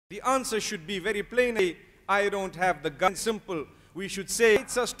The answer should be very plain. I don't have the gun. Simple. We should say,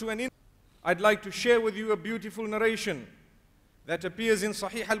 it's us to an. I'd like to share with you a beautiful narration that appears in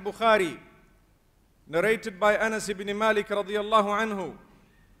Sahih al-Bukhari, narrated by Anas ibn Malik radiyallahu anhu,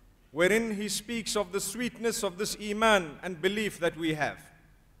 wherein he speaks of the sweetness of this iman and belief that we have.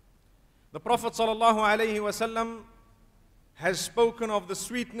 The Prophet sallallahu alaihi wasallam has spoken of the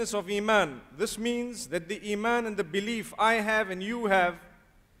sweetness of iman. This means that the iman and the belief I have and you have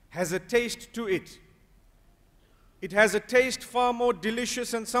has a taste to it. It has a taste far more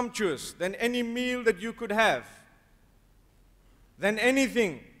delicious and sumptuous than any meal that you could have, than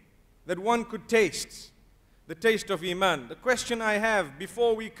anything that one could taste, the taste of iman. The question I have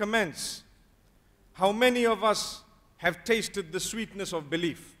before we commence, how many of us have tasted the sweetness of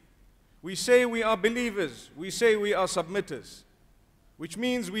belief? We say we are believers, we say we are submitters, which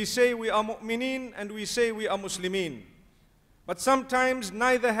means we say we are mu'mineen and we say we are muslimeen. But sometimes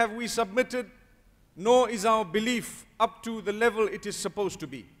neither have we submitted, nor is our belief up to the level it is supposed to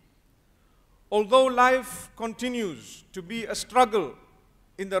be. Although life continues to be a struggle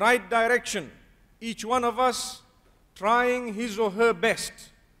in the right direction, each one of us trying his or her best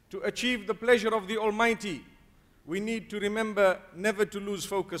to achieve the pleasure of the Almighty, we need to remember never to lose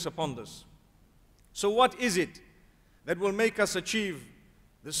focus upon this. So what is it that will make us achieve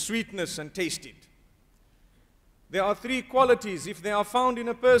the sweetness and taste it? There are three qualities. If they are found in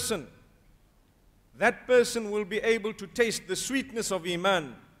a person, that person will be able to taste the sweetness of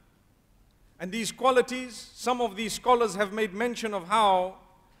iman. And these qualities, some of these scholars have made mention of how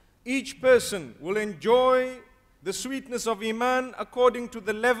each person will enjoy the sweetness of iman according to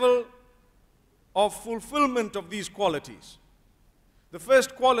the level of fulfillment of these qualities. The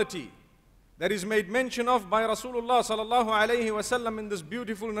first quality that is made mention of by Rasulullah sallallahu alayhi wasallam in this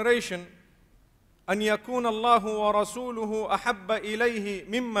beautiful narration, أن يكون الله ورسوله أحب إليه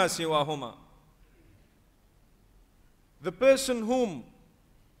مما سواهما. The person whom,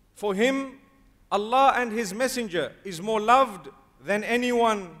 for him, Allah and His Messenger is more loved than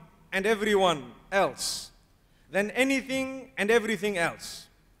anyone and everyone else, than anything and everything else.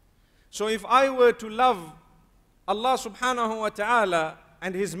 So if I were to love Allah subhanahu wa ta'ala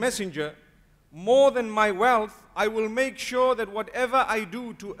and His Messenger more than my wealth, I will make sure that whatever I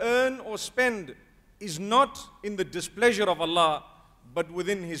do to earn or spend is not in the displeasure of Allah, but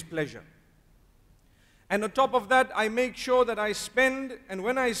within His pleasure. And on top of that, I make sure that I spend, and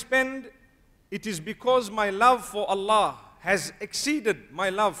when I spend, it is because my love for Allah has exceeded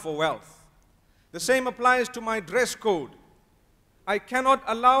my love for wealth. The same applies to my dress code. I cannot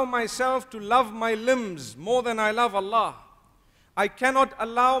allow myself to love my limbs more than I love Allah. I cannot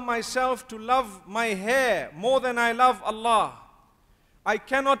allow myself to love my hair more than I love Allah. I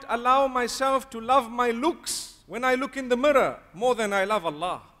cannot allow myself to love my looks when I look in the mirror more than I love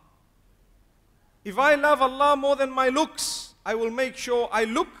Allah. If I love Allah more than my looks, I will make sure I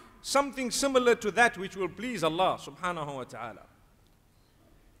look something similar to that which will please Allah subhanahu wa ta'ala.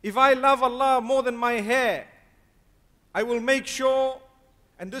 If I love Allah more than my hair, I will make sure,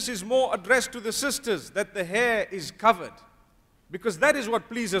 and this is more addressed to the sisters, that the hair is covered, because that is what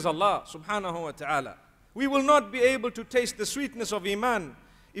pleases Allah subhanahu wa ta'ala. We will not be able to taste the sweetness of iman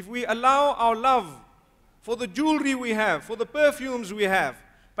if we allow our love for the jewelry we have, for the perfumes we have,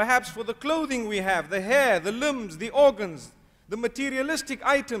 perhaps for the clothing we have, the hair, the limbs, the organs, the materialistic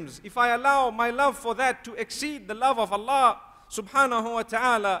items. If I allow my love for that to exceed the love of Allah subhanahu wa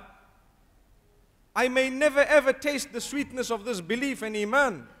ta'ala, I may never ever taste the sweetness of this belief and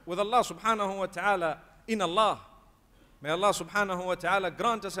iman with Allah subhanahu wa ta'ala in Allah. May Allah subhanahu wa ta'ala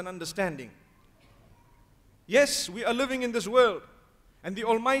grant us an understanding. Yes, we are living in this world, and the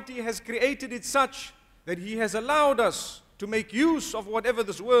Almighty has created it such that He has allowed us to make use of whatever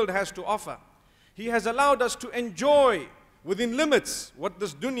this world has to offer. He has allowed us to enjoy within limits what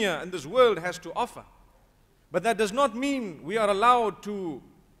this dunya and this world has to offer. But that does not mean we are allowed to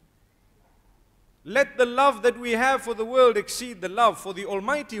let the love that we have for the world exceed the love for the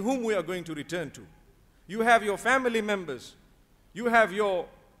Almighty whom we are going to return to. You have your family members, you have your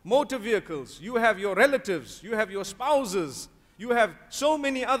motor vehicles, you have your relatives, you have your spouses, you have so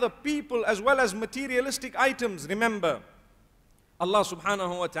many other people as well as materialistic items. Remember, Allah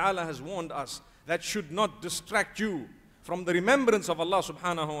subhanahu wa ta'ala has warned us that should not distract you from the remembrance of Allah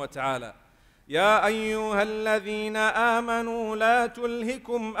subhanahu wa ta'ala. يا أيها الذين آمنوا لا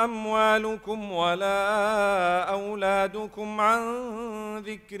تلهكم أموالكم ولا أولادكم عن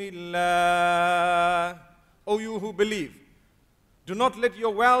ذكر الله. O you who believe, do not let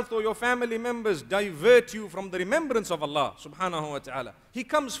your wealth or your family members divert you from the remembrance of Allah subhanahu wa ta'ala. He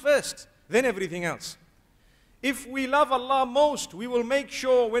comes first, then everything else. If we love Allah most, we will make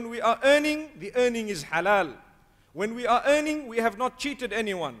sure when we are earning, the earning is halal. When we are earning, we have not cheated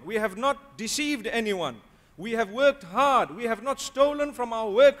anyone. We have not deceived anyone. We have worked hard. We have not stolen from our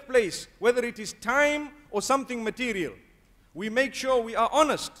workplace, whether it is time or something material. We make sure we are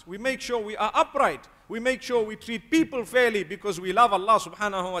honest. We make sure we are upright. We make sure we treat people fairly because we love Allah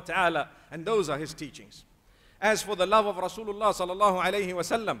subhanahu wa ta'ala, and those are His teachings. As for the love of Rasulullah sallallahu alayhi wa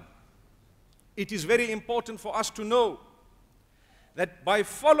sallam, it is very important for us to know that by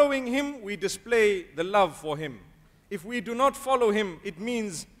following him, we display the love for him. If we do not follow him, it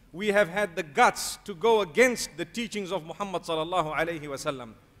means we have had the guts to go against the teachings of Muhammad sallallahu alayhi wa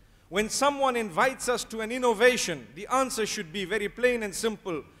sallam. When someone invites us to an innovation, the answer should be very plain and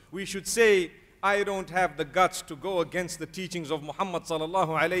simple. We should say, I don't have the guts to go against the teachings of Muhammad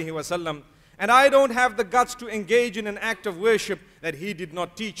sallallahu alayhi wa sallam, and I don't have the guts to engage in an act of worship that he did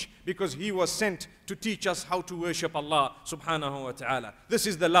not teach, because he was sent to teach us how to worship Allah subhanahu wa ta'ala. This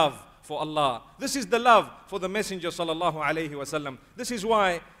is the love for Allah. This is the love for the Messenger sallallahu alayhi wa sallam. This is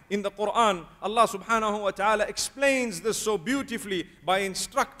why in the Quran, Allah subhanahu wa ta'ala explains this so beautifully by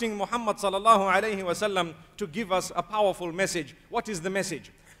instructing Muhammad sallallahu alayhi wa sallam to give us a powerful message. What is the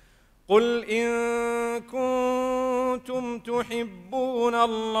message? قُلْ إِن كُنتُمْ تُحِبُّونَ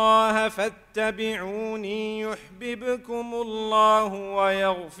اللَّهَ فَاتَّبِعُونِي يُحْبِبْكُمُ اللَّهُ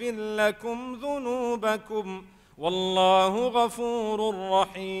وَيَغْفِرْ لَكُمْ ذُنُوبَكُمْ وَاللَّهُ غَفُورٌ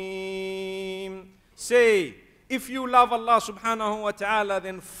رَحِيمٌ. Say, if you love Allah subhanahu wa ta'ala,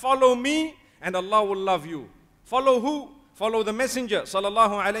 then follow me and Allah will love you. Follow who? Follow the Messenger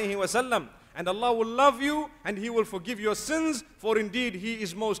sallallahu alayhi wa sallam. And Allah will love you and He will forgive your sins, for indeed He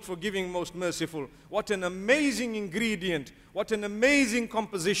is most forgiving, most merciful. What an amazing ingredient, what an amazing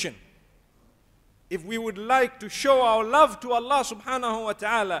composition. If we would like to show our love to Allah subhanahu wa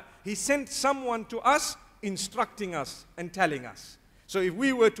ta'ala, He sent someone to us instructing us and telling us. So if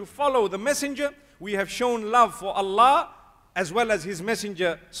we were to follow the Messenger, we have shown love for Allah as well as His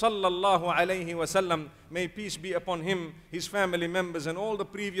Messenger sallallahu alayhi wa sallam. May peace be upon him, his family members and all the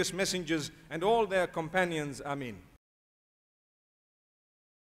previous messengers and all their companions. Ameen.